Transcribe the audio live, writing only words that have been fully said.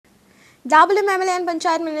WMLA and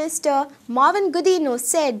Panchayat Minister Mauvin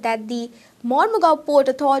said that the Mormugoa Port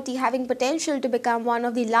Authority having potential to become one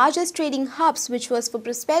of the largest trading hubs which was for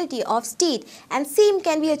prosperity of state and same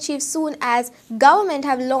can be achieved soon as government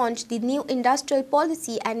have launched the new industrial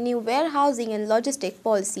policy and new warehousing and logistic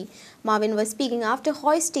policy. Mauvin was speaking after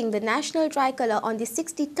hoisting the national tricolour on the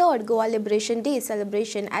 63rd Goa Liberation Day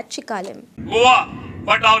celebration at Chikalim. Goa,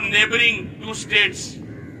 but our neighbouring two states,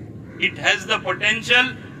 it has the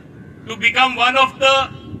potential to become one of the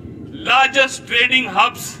largest trading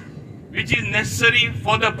hubs which is necessary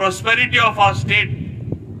for the prosperity of our state.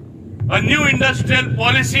 A new industrial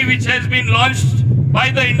policy which has been launched by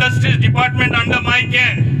the Industries Department under my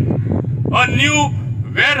care. A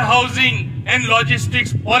new warehousing and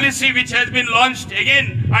logistics policy which has been launched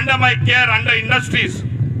again under my care, under Industries.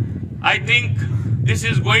 I think this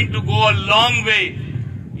is going to go a long way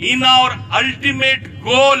in our ultimate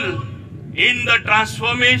goal in the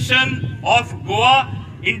transformation of Goa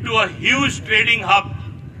into a huge trading hub.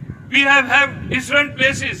 We have different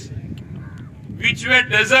places which were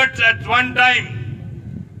deserts at one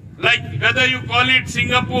time, like whether you call it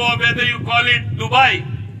Singapore or whether you call it Dubai.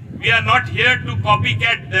 We are not here to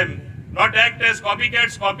copycat them, not act as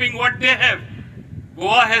copycats copying what they have.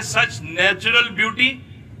 Goa has such natural beauty.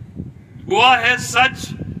 Goa has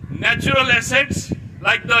such natural assets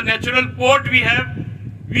like the natural port we have.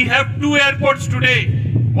 We have two airports today,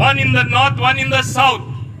 one in the north, one in the south,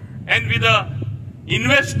 and with a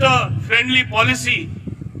investor-friendly policy,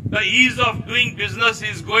 the ease of doing business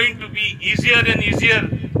is going to be easier and easier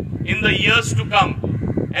in the years to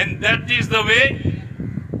come. And that is the way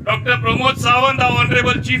Dr. Pramod Sawant, our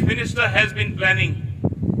Honorable Chief Minister, has been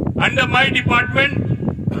planning. Under my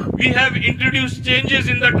department, we have introduced changes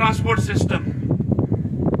in the transport system.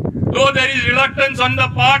 Though there is reluctance on the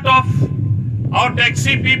part of our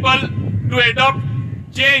taxi people to adopt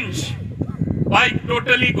change by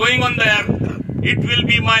totally going on the app, it will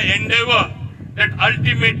be my endeavor that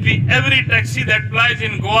ultimately every taxi that flies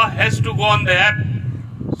in Goa has to go on the app.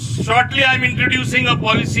 Shortly I am introducing a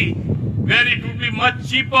policy where it will be much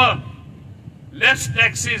cheaper, less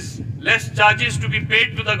taxes, less charges to be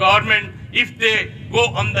paid to the government if they go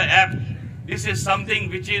on the app. This is something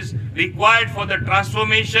which is required for the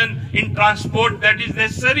transformation in transport that is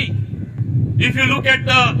necessary. If you look at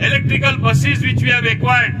the electrical buses which we have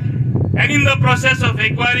acquired, and in the process of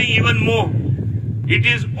acquiring even more, it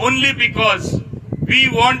is only because we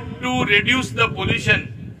want to reduce the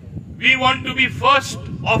pollution. We want to be first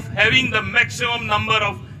of having the maximum number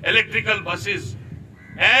of electrical buses.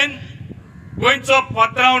 And going to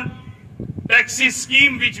Patround taxi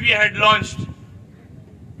scheme which we had launched,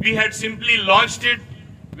 we had simply launched it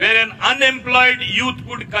where an unemployed youth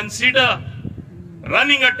could consider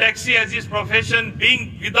running a taxi as his profession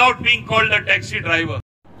without being called a taxi driver.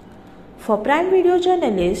 For Prime Video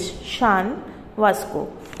journalist Shan Vasco.